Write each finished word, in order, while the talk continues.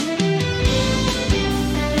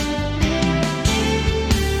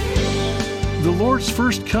Lord's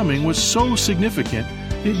first coming was so significant,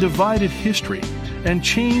 it divided history and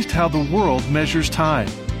changed how the world measures time.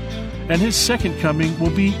 And His second coming will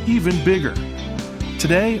be even bigger.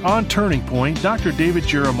 Today on Turning Point, Dr. David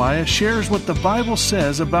Jeremiah shares what the Bible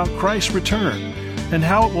says about Christ's return and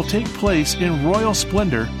how it will take place in royal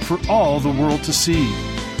splendor for all the world to see.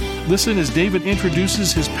 Listen as David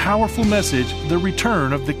introduces his powerful message, The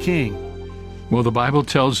Return of the King. Well, the Bible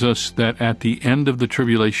tells us that at the end of the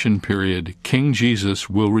tribulation period, King Jesus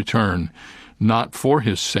will return, not for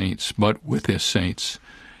His saints, but with His saints.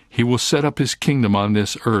 He will set up His kingdom on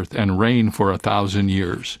this earth and reign for 1,000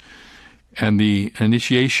 years. And the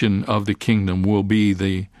initiation of the kingdom will be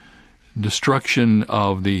the destruction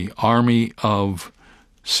of the army of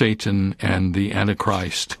Satan and the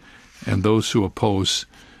Antichrist and those who oppose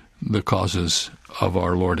the causes of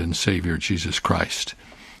our Lord and Savior, Jesus Christ.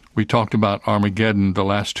 We talked about Armageddon the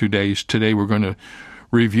last 2 days. Today we're going to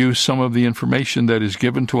review some of the information that is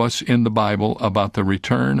given to us in the Bible about the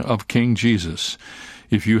return of King Jesus.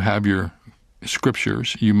 If you have your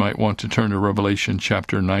scriptures, you might want to turn to Revelation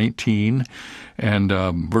chapter 19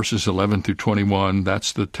 and verses 11 through 21.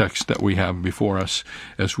 That's the text that we have before us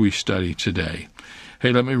as we study today.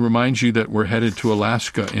 Hey, let me remind you that we're headed to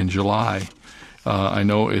Alaska in July. I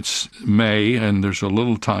know it's May and there's a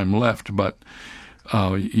little time left, but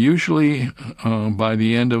usually by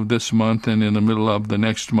the end of this month and in the middle of the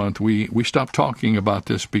next month, we stop talking about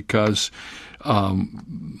this because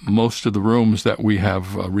most of the rooms that we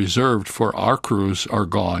have reserved for our cruise are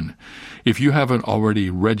gone. If you haven't already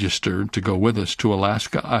registered to go with us to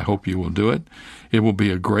Alaska, I hope you will do it. It will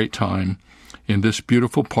be a great time in this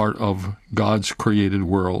beautiful part of God's created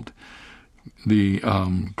world. The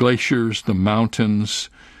glaciers, the mountains,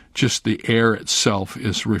 just the air itself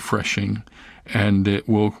is refreshing, and it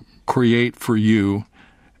will create for you,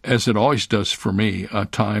 as it always does for me, a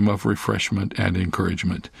time of refreshment and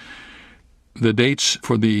encouragement. The dates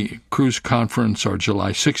for the cruise conference are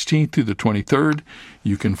July 16th through the 23rd.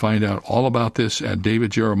 You can find out all about this at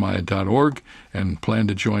davidjeremiah.org and plan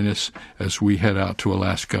to join us as we head out to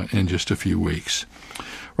Alaska in just a few weeks.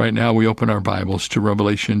 Right now we open our Bibles to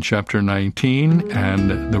Revelation chapter 19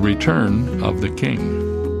 and the return of the King.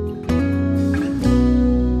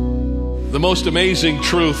 The most amazing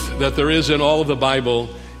truth that there is in all of the Bible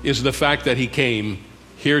is the fact that He came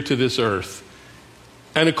here to this earth.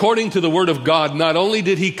 And according to the Word of God, not only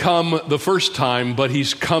did He come the first time, but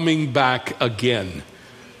He's coming back again.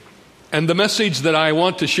 And the message that I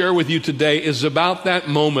want to share with you today is about that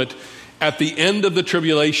moment at the end of the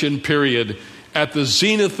tribulation period, at the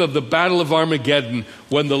zenith of the Battle of Armageddon,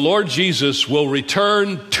 when the Lord Jesus will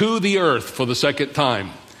return to the earth for the second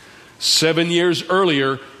time. 7 years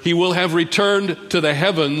earlier, He will have returned to the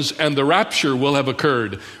heavens, and the rapture will have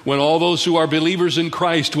occurred, when all those who are believers in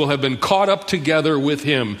Christ will have been caught up together with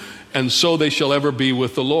Him, and so they shall ever be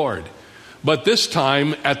with the Lord. But this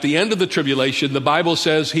time, at the end of the tribulation, the Bible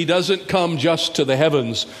says He doesn't come just to the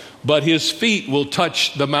heavens, but His feet will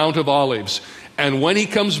touch the Mount of Olives. And when He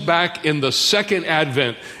comes back in the second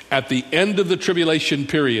advent, at the end of the tribulation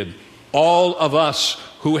period, all of us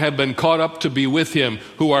who have been caught up to be with Him,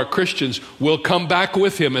 who are Christians, will come back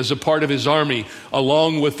with Him as a part of His army,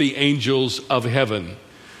 along with the angels of heaven.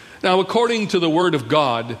 Now, according to the Word of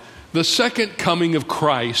God, the second coming of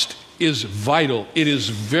Christ is vital. It is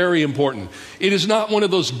very important. It is not one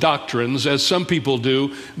of those doctrines, as some people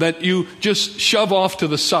do, that you just shove off to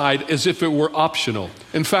the side as if it were optional.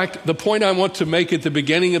 In fact, the point I want to make at the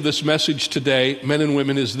beginning of this message today, men and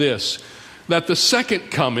women, is this: that the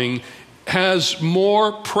second coming has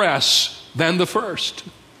more press than the first.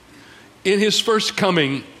 In His first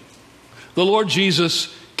coming, the Lord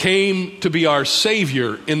Jesus came to be our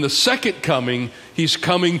Savior. In the second coming, He's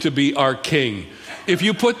coming to be our King. If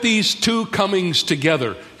you put these two comings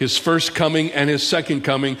together, His first coming and His second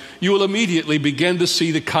coming, you will immediately begin to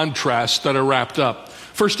see the contrasts that are wrapped up.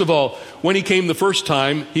 First of all, when He came the first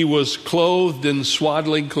time, He was clothed in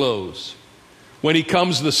swaddling clothes. When He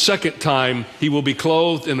comes the second time, He will be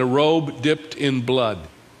clothed in a robe dipped in blood.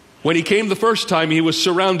 When He came the first time, He was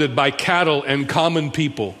surrounded by cattle and common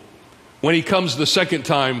people. When He comes the second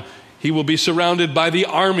time, He will be surrounded by the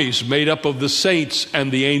armies made up of the saints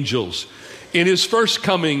and the angels. In His first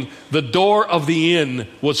coming, the door of the inn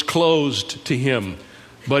was closed to Him.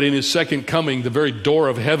 But in His second coming, the very door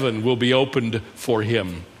of heaven will be opened for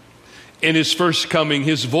Him. In His first coming,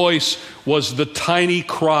 His voice was the tiny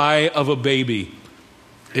cry of a baby.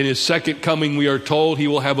 In His second coming, we are told He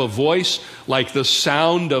will have a voice like the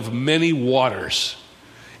sound of many waters.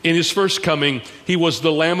 In His first coming, He was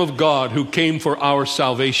the Lamb of God who came for our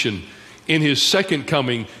salvation. In his second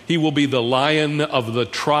coming, he will be the Lion of the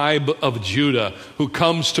tribe of Judah who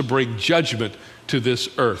comes to bring judgment to this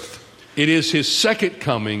earth. It is his second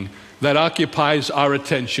coming that occupies our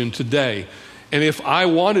attention today. And if I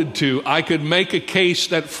wanted to, I could make a case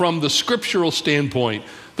that from the scriptural standpoint,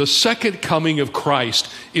 the second coming of Christ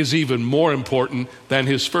is even more important than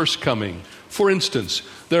his first coming. For instance,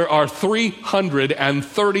 there are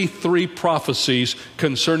 333 prophecies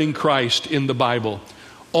concerning Christ in the Bible.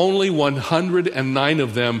 Only 109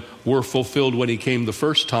 of them were fulfilled when he came the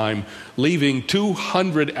first time, leaving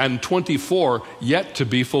 224 yet to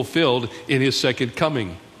be fulfilled in his second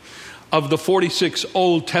coming. Of the 46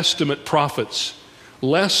 Old Testament prophets,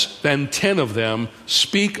 less than 10 of them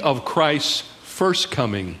speak of Christ's first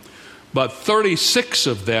coming, but 36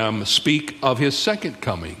 of them speak of his second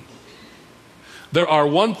coming. There are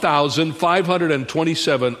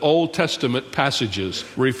 1,527 Old Testament passages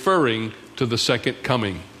referring to the second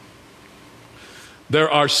coming. There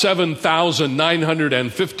are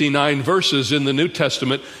 7,959 verses in the New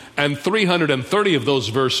Testament, and 330 of those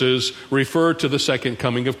verses refer to the second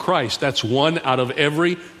coming of Christ. That's 1 out of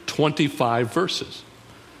every 25 verses.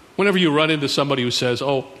 Whenever you run into somebody who says,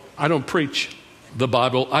 "Oh, I don't preach the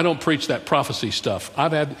Bible, I don't preach that prophecy stuff,"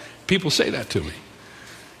 I've had people say that to me.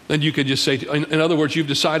 Then you can just say, in other words, you've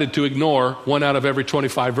decided to ignore 1 out of every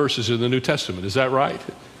 25 verses in the New Testament. Is that right?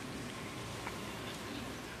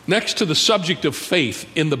 Next to the subject of faith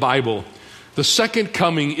in the Bible, the second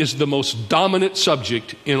coming is the most dominant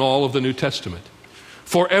subject in all of the New Testament.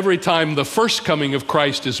 For every time the first coming of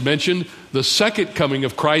Christ is mentioned, the second coming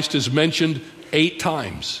of Christ is mentioned 8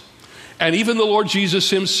 times. And even the Lord Jesus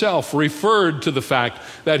himself referred to the fact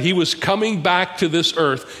that he was coming back to this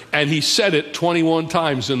earth, and he said it 21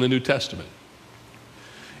 times in the New Testament.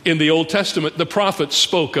 In the Old Testament, the prophets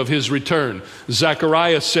spoke of his return.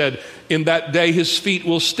 Zechariah said, "In that day his feet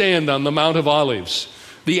will stand on the Mount of Olives."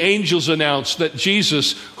 The angels announced that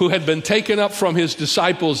Jesus, who had been taken up from his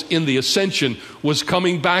disciples in the ascension, was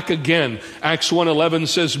coming back again. Acts 1:11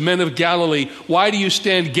 says, "Men of Galilee, why do you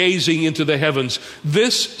stand gazing into the heavens?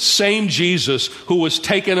 This same Jesus who was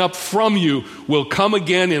taken up from you will come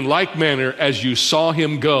again in like manner as you saw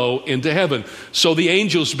him go into heaven." So the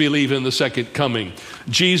angels believe in the second coming.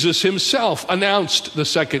 Jesus himself announced the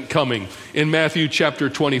second coming in Matthew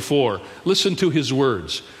chapter 24. Listen to his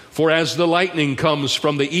words. "For as the lightning comes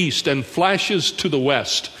from the east and flashes to the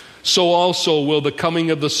west, so also will the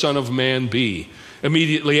coming of the Son of Man be.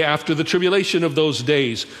 Immediately after the tribulation of those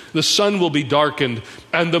days, the sun will be darkened,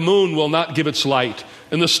 and the moon will not give its light,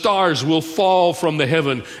 and the stars will fall from the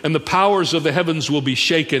heaven, and the powers of the heavens will be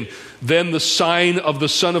shaken. Then the sign of the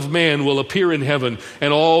Son of Man will appear in heaven,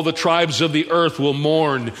 and all the tribes of the earth will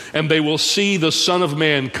mourn, and they will see the Son of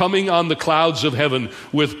Man coming on the clouds of heaven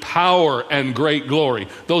with power and great glory."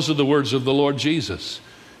 Those are the words of the Lord Jesus,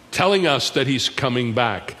 telling us that he's coming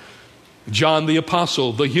back. John the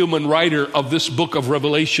Apostle, the human writer of this book of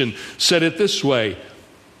Revelation, said it this way,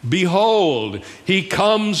 "Behold, he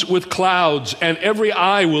comes with clouds, and every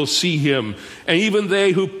eye will see him, and even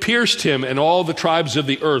they who pierced him, and all the tribes of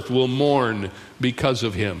the earth will mourn because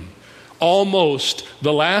of him." Almost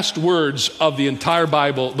the last words of the entire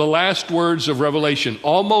Bible, the last words of Revelation,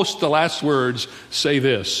 almost the last words say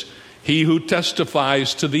this: "He who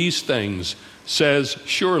testifies to these things says,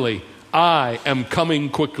 surely I am coming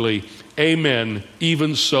quickly. Amen.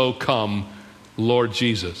 Even so come, Lord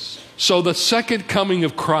Jesus." So the second coming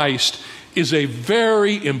of Christ is a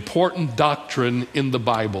very important doctrine in the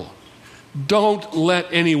Bible. Don't let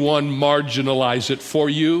anyone marginalize it for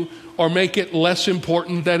you or make it less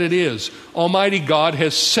important than it is. Almighty God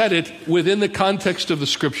has set it within the context of the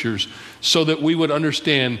Scriptures so that we would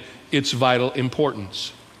understand its vital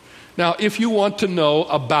importance. Now, if you want to know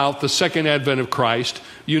about the second advent of Christ,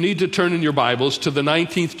 you need to turn in your Bibles to the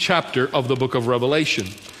 19th chapter of the book of Revelation.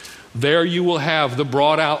 There you will have the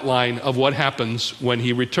broad outline of what happens when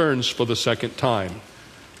he returns for the second time.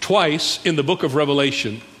 Twice in the book of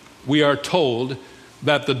Revelation, we are told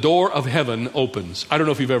that the door of heaven opens. I don't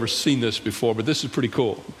know if you've ever seen this before, but this is pretty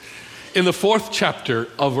cool. In the 4th chapter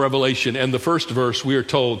of Revelation and the first verse, we are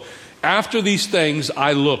told, "After these things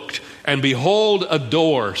I looked, and behold, a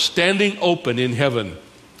door standing open in heaven.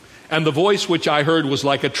 And the voice which I heard was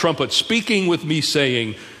like a trumpet speaking with me,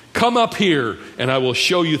 saying, 'Come up here, and I will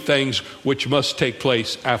show you things which must take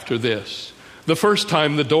place after this.'" The first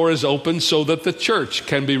time the door is opened so that the church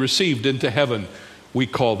can be received into heaven. We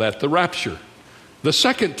call that the rapture. The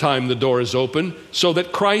second time the door is open so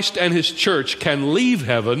that Christ and his church can leave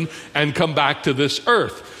heaven and come back to this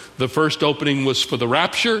earth. The first opening was for the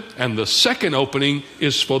rapture, and the second opening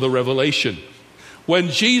is for the revelation. When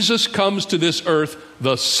Jesus comes to this earth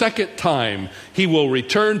the second time, he will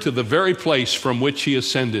return to the very place from which he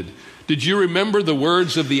ascended. Did you remember the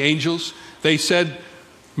words of the angels? They said,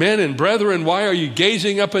 "Men and brethren, why are you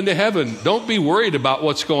gazing up into heaven? Don't be worried about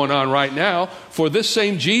what's going on right now, for this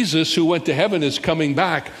same Jesus who went to heaven is coming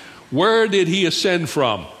back." Where did he ascend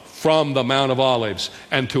from? From the Mount of Olives.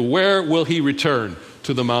 And to where will he return?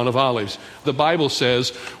 To the Mount of Olives. The Bible says,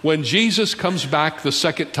 when Jesus comes back the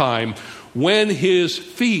second time, when his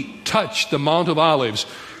feet touch the Mount of Olives,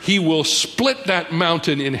 he will split that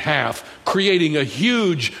mountain in half, creating a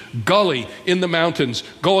huge gully in the mountains,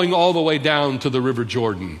 going all the way down to the River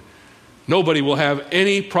Jordan. Nobody will have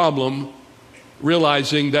any problem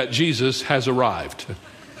realizing that Jesus has arrived.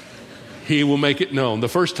 He will make it known. The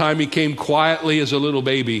first time he came quietly as a little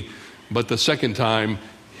baby, but the second time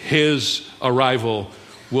his arrival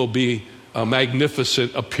will be a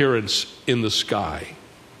magnificent appearance in the sky.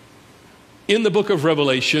 In the book of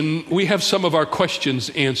Revelation, we have some of our questions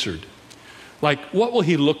answered. Like, what will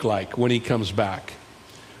he look like when he comes back?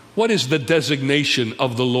 What is the designation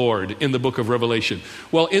of the Lord in the book of Revelation?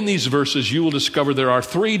 Well, in these verses, you will discover there are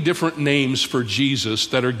 3 different names for Jesus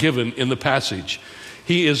that are given in the passage.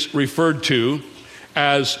 He is referred to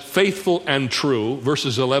as faithful and true,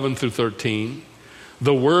 verses 11 through 13,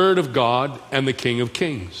 the Word of God, and the King of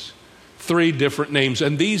Kings. 3 different names.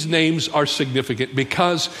 And these names are significant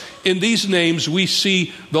because in these names we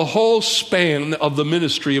see the whole span of the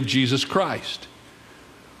ministry of Jesus Christ.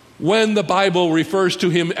 When the Bible refers to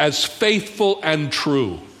him as faithful and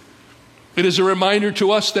true, it is a reminder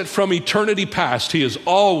to us that from eternity past, he has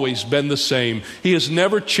always been the same. He has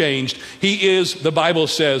never changed. He is, the Bible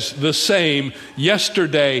says, the same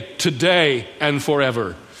yesterday, today, and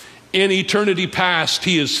forever. In eternity past,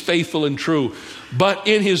 he is faithful and true. But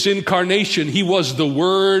in his incarnation, he was the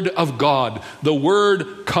Word of God. The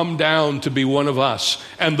Word come down to be one of us.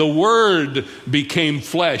 And the Word became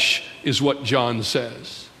flesh, is what John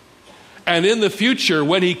says. And in the future,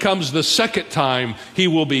 when he comes the second time, he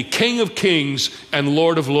will be King of Kings and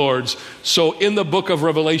Lord of Lords. So in the book of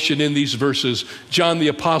Revelation, in these verses, John the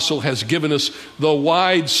Apostle has given us the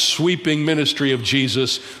wide sweeping ministry of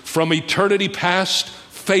Jesus from eternity past,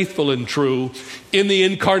 faithful and true, in the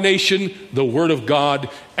incarnation, the Word of God,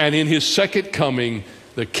 and in his second coming,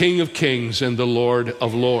 the King of Kings and the Lord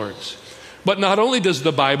of Lords. But not only does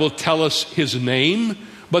the Bible tell us his name,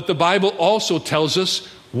 but the Bible also tells us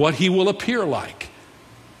what he will appear like.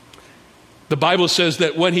 The Bible says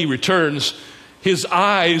that when he returns, his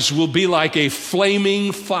eyes will be like a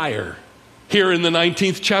flaming fire. Here in the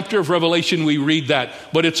 19th chapter of Revelation, we read that,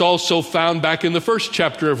 but it's also found back in the first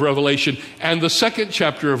chapter of Revelation and the second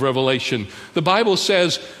chapter of Revelation. The Bible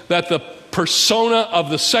says that the persona of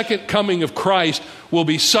the second coming of Christ will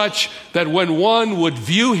be such that when one would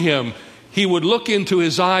view him, he would look into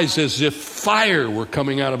his eyes as if fire were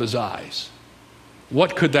coming out of his eyes.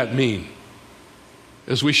 What could that mean?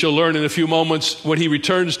 As we shall learn in a few moments, when he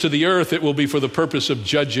returns to the earth, it will be for the purpose of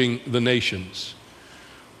judging the nations.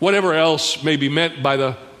 Whatever else may be meant by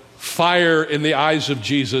the fire in the eyes of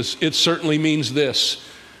Jesus, it certainly means this: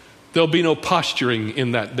 there'll be no posturing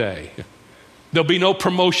in that day. There'll be no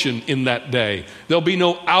promotion in that day. There'll be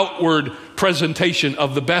no outward presentation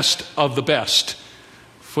of the best of the best.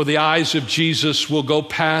 For the eyes of Jesus will go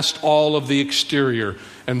past all of the exterior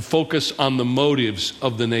and focus on the motives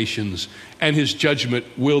of the nations. And his judgment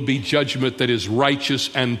will be judgment that is righteous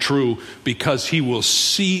and true, because he will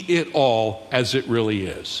see it all as it really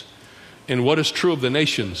is. And what is true of the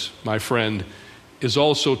nations, my friend, is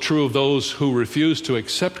also true of those who refuse to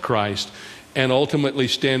accept Christ and ultimately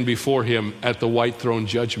stand before him at the white throne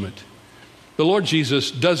judgment. The Lord Jesus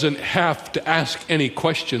doesn't have to ask any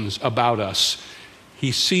questions about us.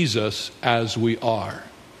 He sees us as we are.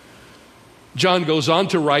 John goes on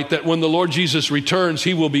to write that when the Lord Jesus returns,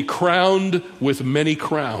 he will be crowned with many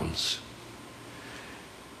crowns.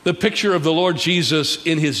 The picture of the Lord Jesus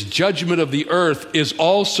in his judgment of the earth is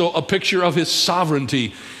also a picture of his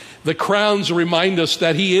sovereignty. The crowns remind us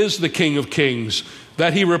that he is the King of Kings,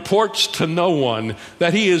 that he reports to no one,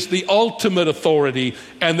 that he is the ultimate authority,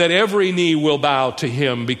 and that every knee will bow to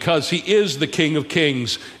him because he is the King of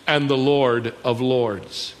Kings and the Lord of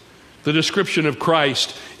Lords. The description of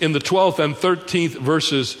Christ in the 12th and 13th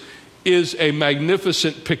verses is a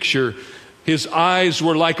magnificent picture. His eyes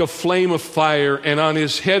were like a flame of fire, and on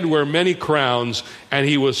his head were many crowns, and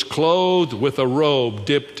he was clothed with a robe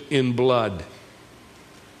dipped in blood.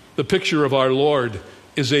 The picture of our Lord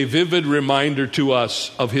is a vivid reminder to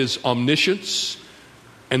us of his omniscience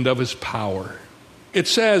and of his power. It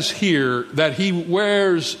says here that he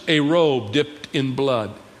wears a robe dipped in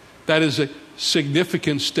blood. That is a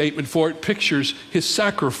significant statement, for it pictures his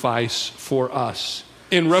sacrifice for us.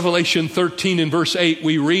 In Revelation 13 and verse 8,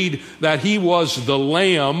 we read that he was the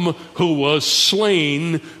Lamb who was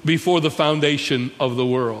slain before the foundation of the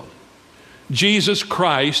world. Jesus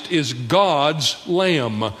Christ is God's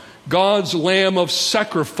Lamb of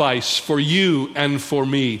sacrifice for you and for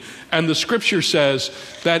me. And the scripture says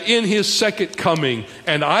that in his second coming,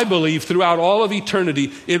 and I believe throughout all of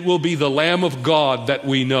eternity, it will be the Lamb of God that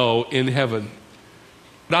we know in heaven.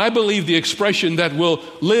 And I believe the expression that will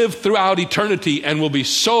live throughout eternity and will be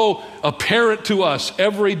so apparent to us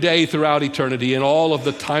every day throughout eternity in all of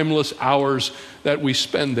the timeless hours that we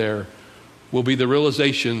spend there will be the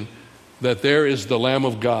realization that there is the Lamb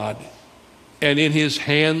of God. And in his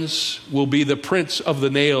hands will be the prints of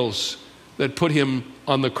the nails that put him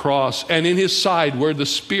on the cross. And in his side where the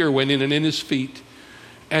spear went in, and in his feet.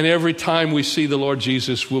 And every time we see the Lord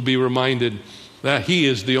Jesus, we'll be reminded that he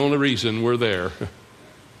is the only reason we're there.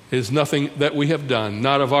 It is nothing that we have done,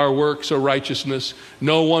 not of our works or righteousness.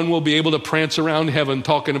 No one will be able to prance around heaven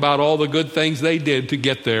talking about all the good things they did to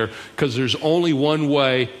get there, because there's only one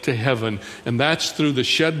way to heaven, and that's through the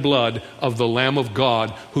shed blood of the Lamb of God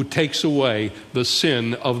who takes away the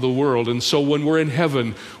sin of the world. And so when we're in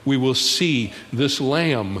heaven, we will see this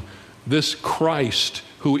Lamb, this Christ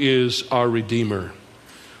who is our Redeemer.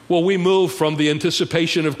 Well, we move from the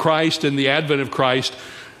anticipation of Christ and the advent of Christ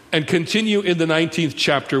and continue in the 19th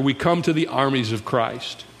chapter. We come to the armies of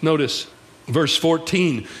Christ. Notice verse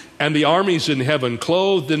 14. And the armies in heaven,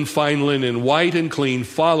 clothed in fine linen, white and clean,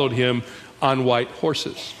 followed him on white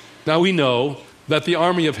horses. Now we know that the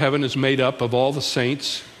army of heaven is made up of all the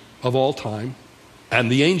saints of all time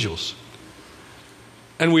and the angels.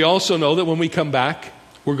 And we also know that when we come back,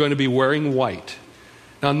 we're going to be wearing white.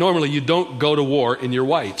 Now normally you don't go to war in your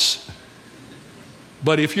whites.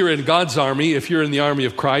 But if you're in God's army, if you're in the army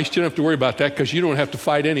of Christ, you don't have to worry about that, because you don't have to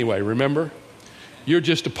fight anyway, remember? You're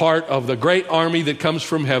just a part of the great army that comes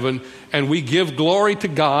from heaven, and we give glory to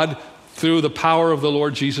God through the power of the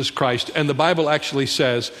Lord Jesus Christ. And the Bible actually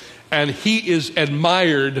says, and he is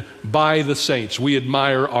admired by the saints. We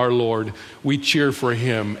admire our Lord. We cheer for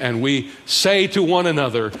him, and we say to one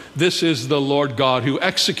another, this is the Lord God who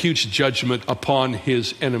executes judgment upon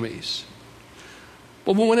his enemies.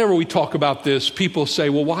 But whenever we talk about this, people say,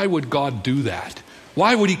 well, why would God do that?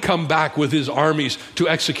 Why would he come back with his armies to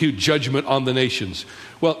execute judgment on the nations?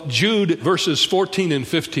 Well, Jude verses 14 and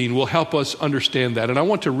 15 will help us understand that. And I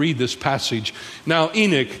want to read this passage. Now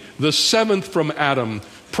Enoch, the seventh from Adam,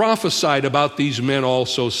 prophesied about these men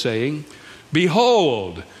also, saying,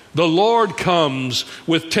 behold, the Lord comes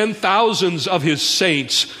with 10,000s of his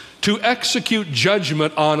saints to execute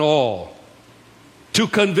judgment on all, to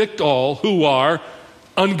convict all who are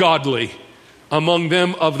ungodly among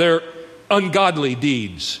them of their ungodly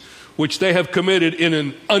deeds, which they have committed in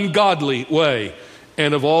an ungodly way,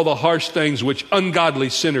 and of all the harsh things which ungodly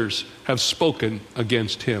sinners have spoken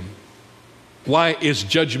against him. Why is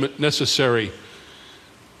judgment necessary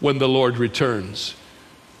when the Lord returns?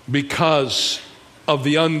 Because of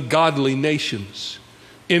the ungodly nations.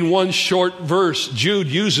 In one short verse, Jude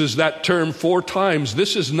uses that term 4 times.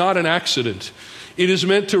 This is not an accident. It is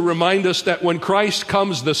meant to remind us that when Christ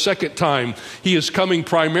comes the second time, he is coming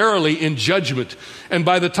primarily in judgment. And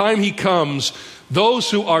by the time he comes,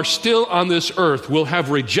 those who are still on this earth will have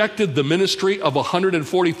rejected the ministry of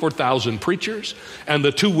 144,000 preachers and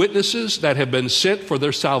the 2 witnesses that have been sent for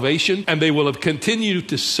their salvation. And they will have continued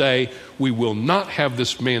to say, we will not have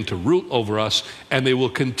this man to rule over us. And they will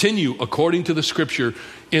continue, according to the scripture,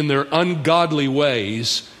 in their ungodly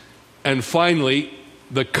ways. And finally,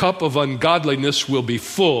 the cup of ungodliness will be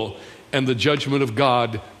full, and the judgment of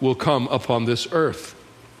God will come upon this earth.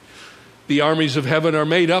 The armies of heaven are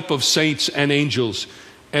made up of saints and angels,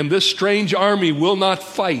 and this strange army will not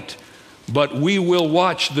fight, but we will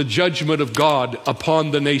watch the judgment of God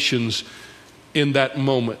upon the nations in that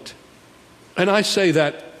moment. And I say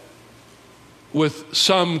that with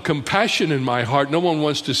some compassion in my heart. No one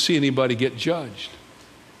wants to see anybody get judged.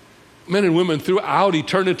 Men and women throughout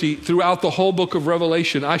eternity, throughout the whole book of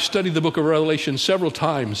Revelation. I studied the book of Revelation several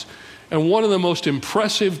times. And one of the most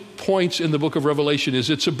impressive points in the book of Revelation is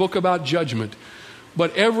it's a book about judgment.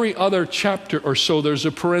 But every other chapter or so, there's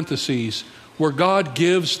a parenthesis where God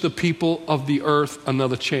gives the people of the earth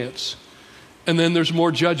another chance. And then there's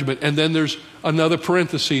more judgment. And then there's another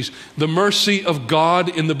parenthesis. The mercy of God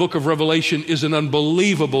in the book of Revelation is an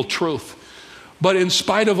unbelievable truth. But in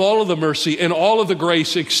spite of all of the mercy and all of the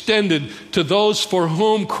grace extended to those for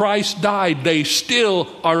whom Christ died, they still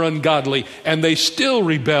are ungodly, and they still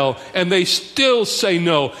rebel, and they still say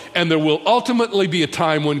no. And there will ultimately be a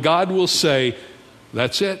time when God will say,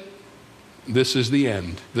 that's it. This is the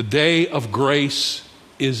end. The day of grace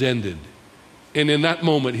is ended. And in that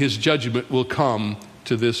moment, his judgment will come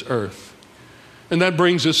to this earth. And that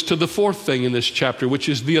brings us to the fourth thing in this chapter, which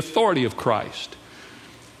is the authority of Christ.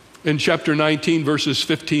 In chapter 19, verses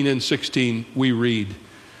 15 and 16, we read,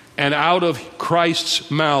 "And out of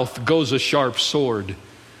Christ's mouth goes a sharp sword,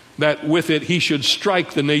 that with it he should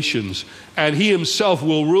strike the nations, and he himself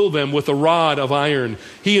will rule them with a rod of iron.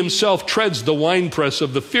 He himself treads the winepress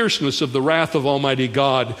of the fierceness of the wrath of Almighty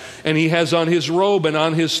God, and he has on his robe and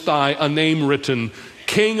on his thigh a name written,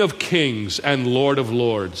 King of Kings and Lord of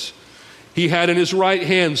Lords. He had in his right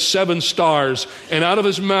hand 7 stars, and out of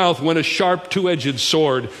his mouth went a sharp 2-edged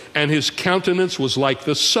sword, and his countenance was like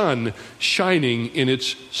the sun shining in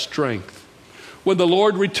its strength. When the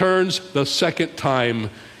Lord returns the second time,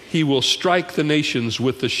 he will strike the nations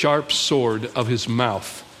with the sharp sword of his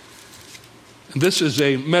mouth." This is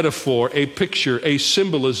a metaphor, a picture, a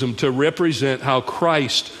symbolism to represent how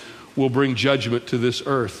Christ will bring judgment to this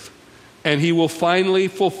earth. And he will finally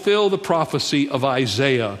fulfill the prophecy of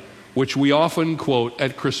Isaiah, which we often quote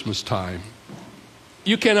at Christmas time.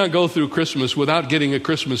 You cannot go through Christmas without getting a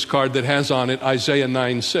Christmas card that has on it Isaiah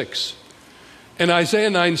 9:6. And Isaiah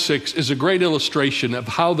 9:6 is a great illustration of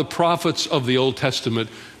how the prophets of the Old Testament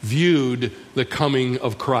viewed the coming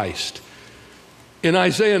of Christ. In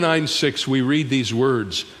Isaiah 9:6, we read these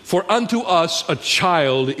words, "For unto us a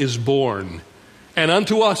child is born, and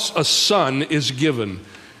unto us a son is given,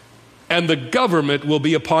 and the government will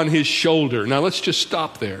be upon his shoulder." Now let's just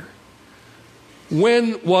stop there.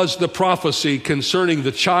 When was the prophecy concerning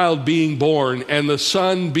the child being born and the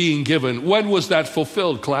son being given? When was that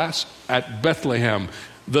fulfilled, class? At Bethlehem.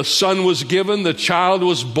 The son was given, the child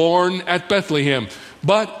was born at Bethlehem.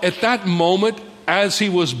 But at that moment, as he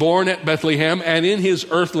was born at Bethlehem and in his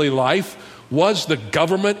earthly life, was the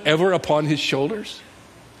government ever upon his shoulders?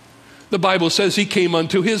 The Bible says he came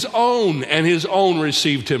unto his own, and his own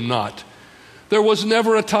received him not. There was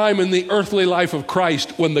never a time in the earthly life of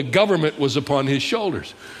Christ when the government was upon his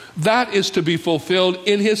shoulders. That is to be fulfilled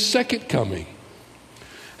in his second coming.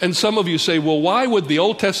 And some of you say, well, why would the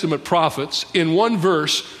Old Testament prophets in one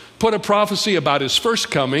verse put a prophecy about his first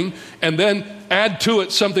coming and then add to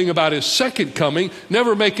it something about his second coming,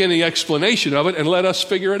 never make any explanation of it, and let us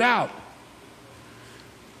figure it out?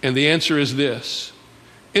 And the answer is this.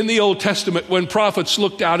 In the Old Testament, when prophets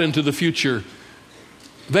looked out into the future,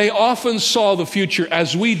 they often saw the future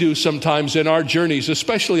as we do sometimes in our journeys,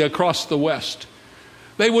 especially across the West.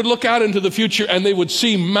 They would look out into the future and they would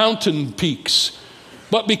see mountain peaks.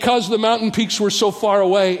 But because the mountain peaks were so far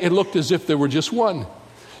away, it looked as if there were just one.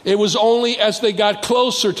 It was only as they got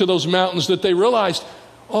closer to those mountains that they realized,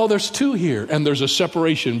 oh, there's 2 here, and there's a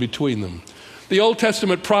separation between them. The Old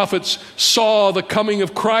Testament prophets saw the coming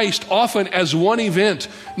of Christ often as one event,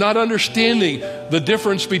 not understanding the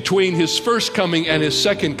difference between his first coming and his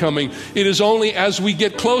second coming. It is only as we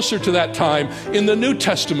get closer to that time in the New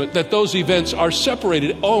Testament that those events are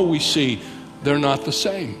separated. Oh, we see they're not the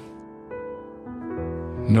same.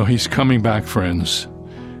 No, he's coming back, friends.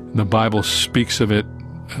 The Bible speaks of it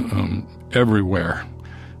everywhere,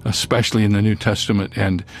 especially in the New Testament,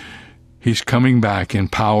 and he's coming back in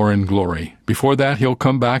power and glory. Before that, he'll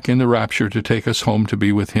come back in the rapture to take us home to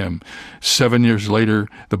be with him. 7 years later,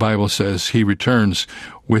 the Bible says he returns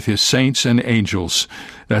with his saints and angels.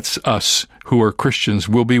 That's us who are Christians.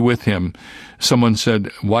 We'll be with him. Someone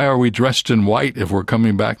said, why are we dressed in white if we're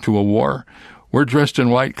coming back to a war? We're dressed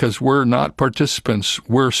in white because we're not participants.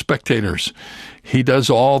 We're spectators. He does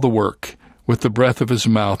all the work. With the breath of his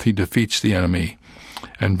mouth, he defeats the enemy.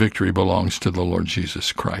 And victory belongs to the Lord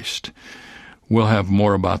Jesus Christ. We'll have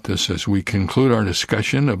more about this as we conclude our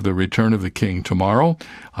discussion of the return of the King tomorrow.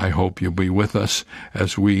 I hope you'll be with us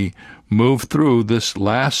as we move through this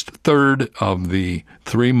last third of the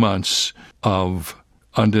 3 months of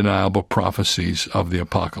undeniable prophecies of the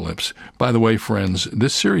apocalypse. By the way, friends,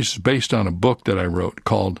 this series is based on a book that I wrote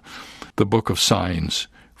called The Book of Signs.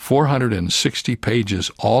 460 pages.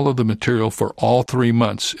 All of the material for all 3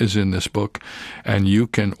 months is in this book, and you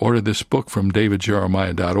can order this book from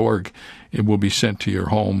davidjeremiah.org. It will be sent to your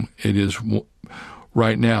home. It is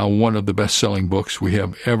right now one of the best-selling books we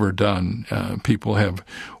have ever done. People have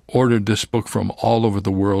ordered this book from all over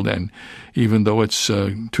the world, and even though it's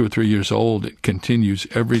 2 or 3 years old, it continues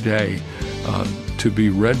every day to be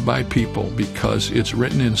read by people because it's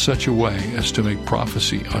written in such a way as to make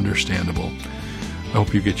prophecy understandable. I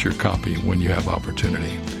hope you get your copy when you have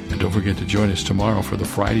opportunity. And don't forget to join us tomorrow for the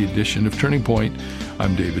Friday edition of Turning Point.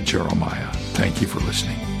 I'm David Jeremiah. Thank you for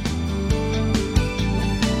listening.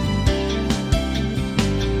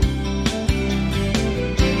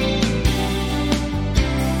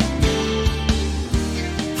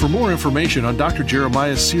 For more information on Dr.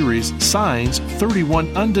 Jeremiah's series, Signs,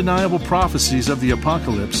 31 Undeniable Prophecies of the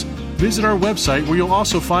Apocalypse, visit our website where you'll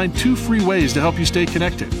also find 2 free ways to help you stay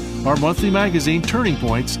connected: our monthly magazine, Turning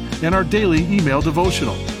Points, and our daily email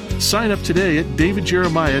devotional. Sign up today at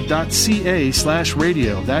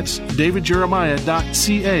davidjeremiah.ca/radio. That's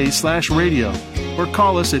davidjeremiah.ca/radio. Or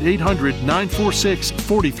call us at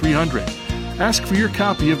 800-946-4300. Ask for your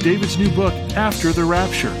copy of David's new book, After the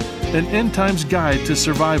Rapture, an End Times Guide to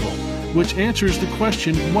Survival, which answers the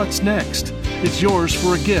question, what's next? It's yours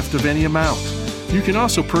for a gift of any amount. You can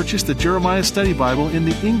also purchase the Jeremiah Study Bible in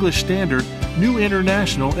the English Standard, New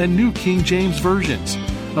International, and New King James versions,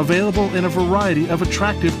 available in a variety of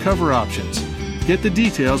attractive cover options. Get the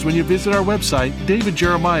details when you visit our website,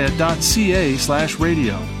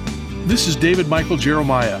 davidjeremiah.ca/radio. This is David Michael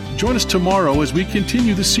Jeremiah. Join us tomorrow as we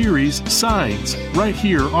continue the series, Signs, right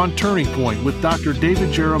here on Turning Point with Dr.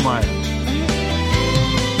 David Jeremiah.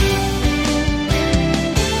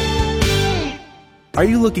 Are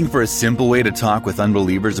you looking for a simple way to talk with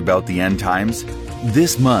unbelievers about the end times?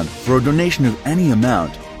 This month, for a donation of any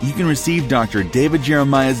amount, you can receive Dr. David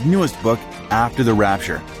Jeremiah's newest book, After the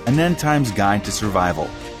Rapture, an End Times Guide to Survival.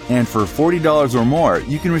 And for $40 or more,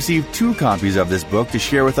 you can receive 2 copies of this book to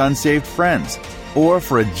share with unsaved friends. Or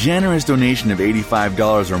for a generous donation of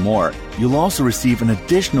 $85 or more, you'll also receive an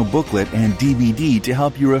additional booklet and DVD to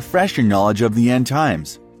help you refresh your knowledge of the end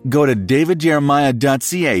times. Go to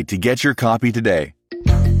davidjeremiah.ca to get your copy today.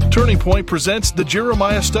 Turning Point presents the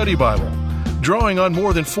Jeremiah Study Bible, drawing on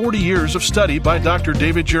more than 40 years of study by Dr.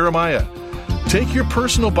 David Jeremiah. Take your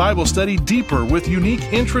personal Bible study deeper with unique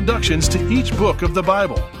introductions to each book of the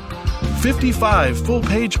Bible. 55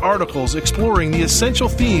 full-page articles exploring the essential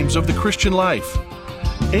themes of the Christian life.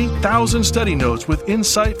 8,000 study notes with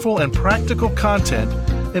insightful and practical content,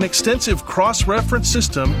 an extensive cross-reference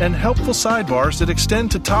system, and helpful sidebars that extend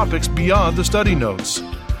to topics beyond the study notes.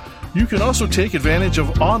 You can also take advantage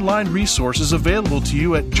of online resources available to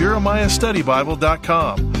you at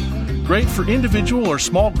jeremiahstudybible.com. Great for individual or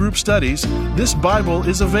small group studies, this Bible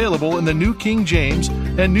is available in the New King James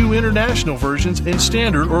and New International versions in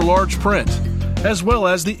standard or large print, as well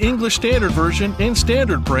as the English Standard Version in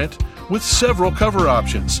standard print with several cover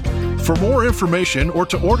options. For more information or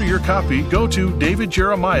to order your copy, go to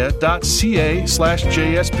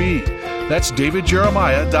davidjeremiah.ca/JSB. That's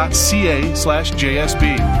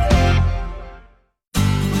davidjeremiah.ca/JSB.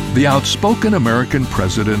 The outspoken American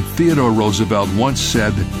President Theodore Roosevelt once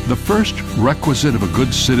said, "The first requisite of a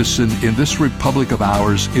good citizen in this republic of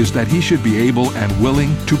ours is that he should be able and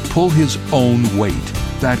willing to pull his own weight."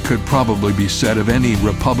 That could probably be said of any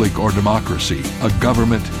republic or democracy, a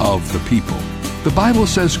government of the people. The Bible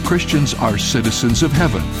says Christians are citizens of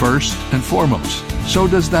heaven, first and foremost. So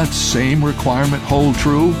does that same requirement hold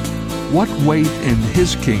true? What weight in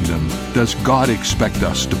His kingdom does God expect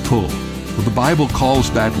us to pull? Well, the Bible calls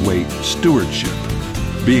that weight stewardship,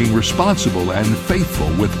 being responsible and faithful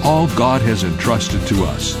with all God has entrusted to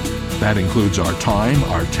us. That includes our time,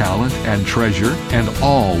 our talent, and treasure, and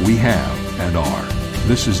all we have and are.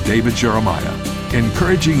 This is David Jeremiah,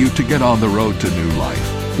 encouraging you to get on the road to new life.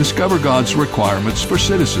 Discover God's requirements for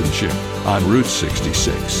citizenship on Route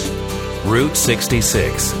 66. Route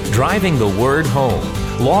 66, driving the word home.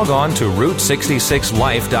 Log on to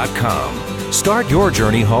Route66Life.com. Start your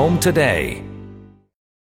journey home today.